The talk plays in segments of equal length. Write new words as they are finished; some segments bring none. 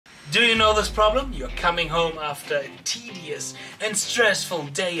Do you know this problem? You're coming home after a tedious and stressful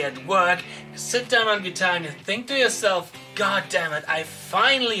day at work, you sit down on guitar and you think to yourself, God damn it, I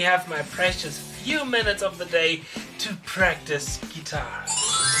finally have my precious few minutes of the day to practice guitar.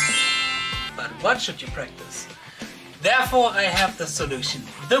 But what should you practice? Therefore, I have the solution,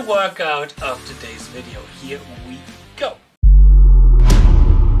 the workout of today's video. Here we go.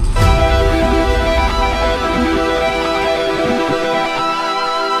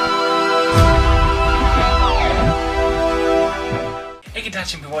 Hey Guitar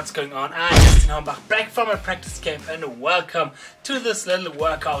Champion, what's going on? I'm Justin Hornbach, back from my practice camp, and welcome to this little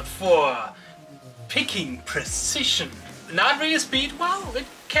workout for picking precision. Not really speed, well, it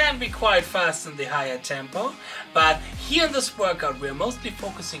can be quite fast in the higher tempo, but here in this workout we're mostly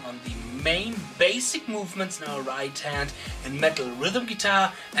focusing on the main basic movements in our right hand in metal rhythm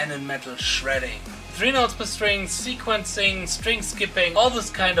guitar and in metal shredding. 3 notes per string, sequencing, string skipping, all this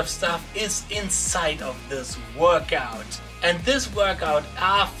kind of stuff is inside of this workout. And this workout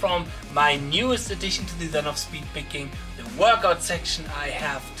are from my newest addition to the ZEN of Speedpicking, the workout section. I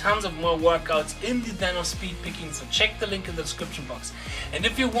have tons of more workouts in the ZEN of Speedpicking, so check the link in the description box. And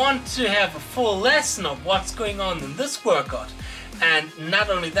if you want to have a full lesson of what's going on in this workout, and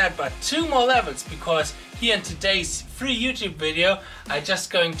not only that, but 2 more levels, because here in today's free YouTube video I'm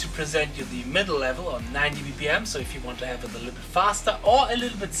just going to present you the middle level on 90 BPM, so if you want to have it a little bit faster or a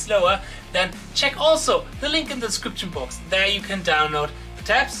little bit slower, then check also the link in the description box. There you can download the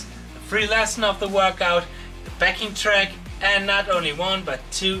tabs, the free lesson of the workout, the backing track, and not only 1 but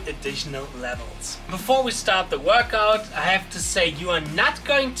 2 additional levels. Before we start the workout, I have to say you are not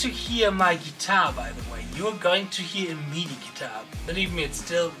going to hear my guitar, by the way. You're going to hear a MIDI guitar. Believe me, it's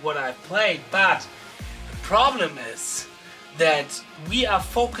still what I've played, but the problem is that we are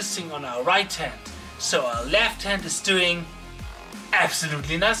focusing on our right hand, so our left hand is doing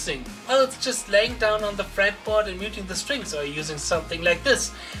absolutely nothing. Well, it's just laying down on the fretboard and muting the strings, or using something like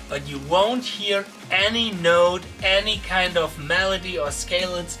this. But you won't hear any note, any kind of melody or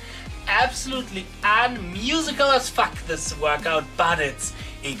scale. It's absolutely unmusical as fuck, this workout, but it's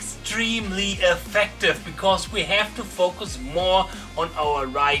extremely effective because we have to focus more on our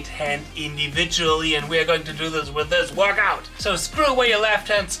right hand individually, and we're going to do this with this workout. So screw away your left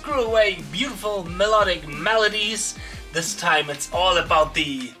hand, screw away beautiful melodic melodies. This time it's all about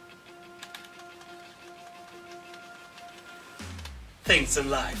the things in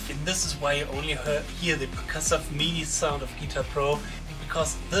life. And this is why you only hear the percussive MIDI sound of Guitar Pro,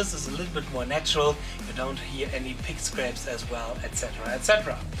 because this is a little bit more natural. You don't hear any pick scrapes as well, etc,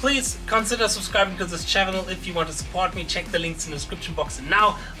 etc. Please consider subscribing to this channel if you want to support me. Check the links in the description box. And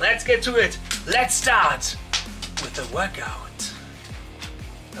now let's get to it. Let's start with the workout.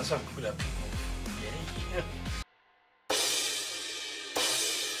 Das war ein cooler Pick Move. Yeah.